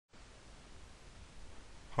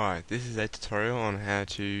Hi, this is a tutorial on how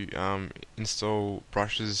to install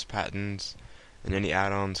brushes, patterns, and any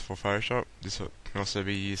add-ons for Photoshop. This can also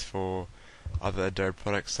be used for other Adobe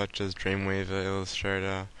products such as Dreamweaver,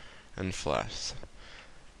 Illustrator, and Flash.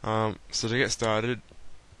 So to get started,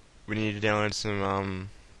 we need to download some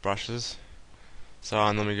brushes. So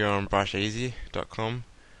I normally go on brusheasy.com,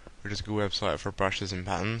 which is a good website for brushes and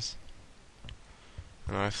patterns.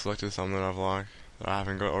 And I've selected some that I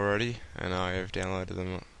haven't got already, and I have downloaded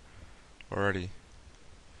them already.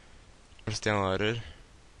 Just downloaded.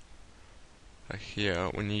 Like here,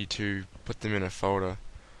 we need to put them in a folder,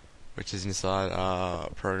 which is inside our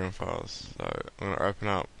program files. So I'm going to open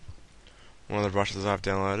up one of the brushes I've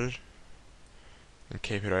downloaded and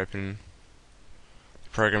keep it open.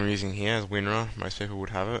 The program I'm using here is WinRAR. Most people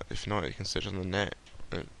would have it. If not, you can search on the net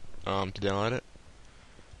to download it.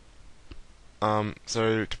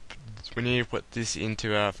 So we need to put this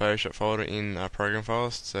into our Photoshop folder in our program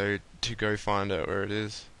files. So to go find out where it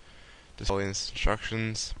is, just follow the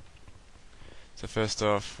instructions. So first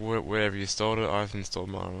off, wherever you installed it, I've installed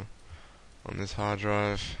mine on this hard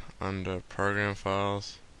drive under program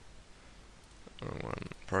files.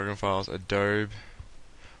 Program files, Adobe.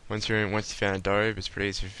 Once you found Adobe, it's pretty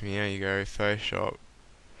easy from here. You go Photoshop,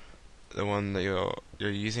 the one that you're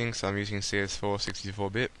using. So I'm using CS4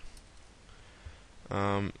 64-bit.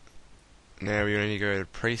 Now we need to go to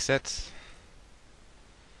presets,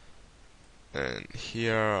 and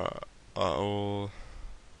here are all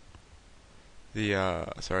the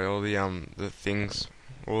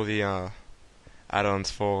add-ons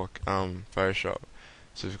for Photoshop.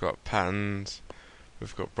 So we've got patterns,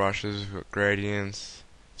 we've got brushes, we've got gradients.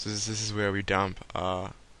 So this is where we dump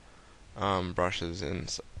our brushes and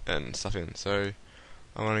stuff in. So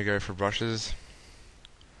I want to go for brushes.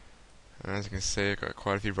 And as you can see, I've got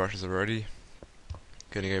quite a few brushes already.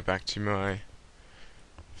 Gonna go back to my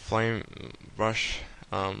flame brush,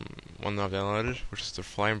 one that I've downloaded, which is the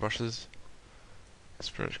flame brushes.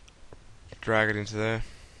 Just pretty much drag it into there.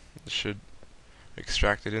 It should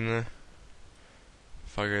extract it in there.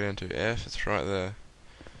 If I go down to F, it's right there.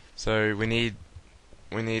 So we needed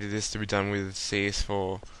this to be done with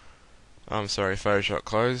Photoshop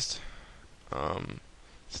closed. So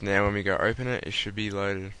now when we go open it, it should be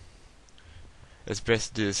loaded. It's best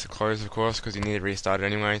to do this closed, of course, because you need to restart it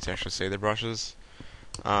anyway to actually see the brushes.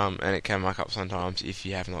 And it can muck up sometimes if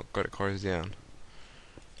you have not got it closed down.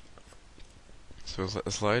 So let's let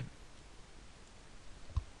this load.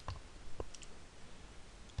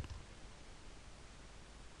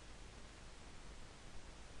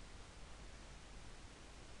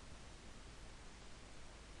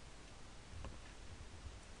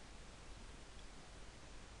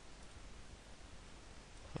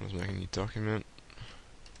 I was making a new document.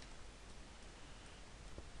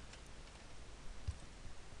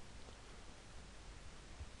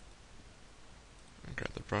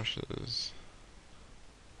 Grab the brushes.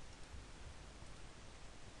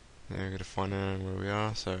 Now we're going to find out where we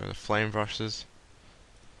are. So the flame brushes.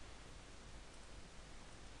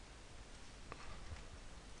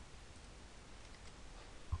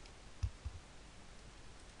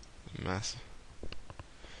 Mass.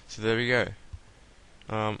 So there we go.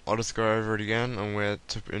 I'll just go over it again on where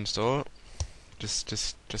to install it,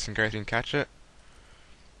 just in case you can catch it.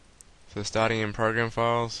 So starting in program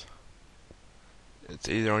files, it's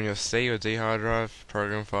either on your C or D hard drive.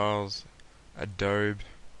 Program files, Adobe,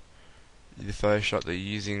 the Photoshop that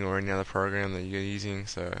you're using or any other program that you're using.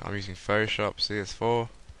 So I'm using Photoshop CS4,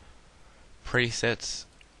 presets,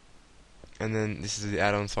 and then this is the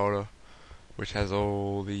add-ons folder, which has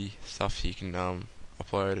all the stuff you can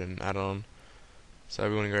upload and add on. So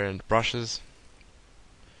we want to go into brushes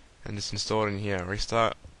and just install it in here.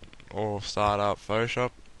 Restart or start up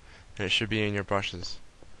Photoshop, and it should be in your brushes.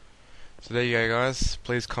 So there you go, guys.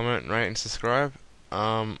 Please comment, rate, and subscribe.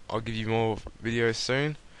 I'll give you more videos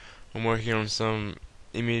soon. I'm working on some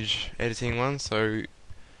image editing ones, so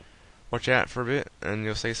watch out for a bit, and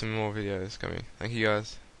you'll see some more videos coming. Thank you,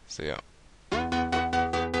 guys. See ya.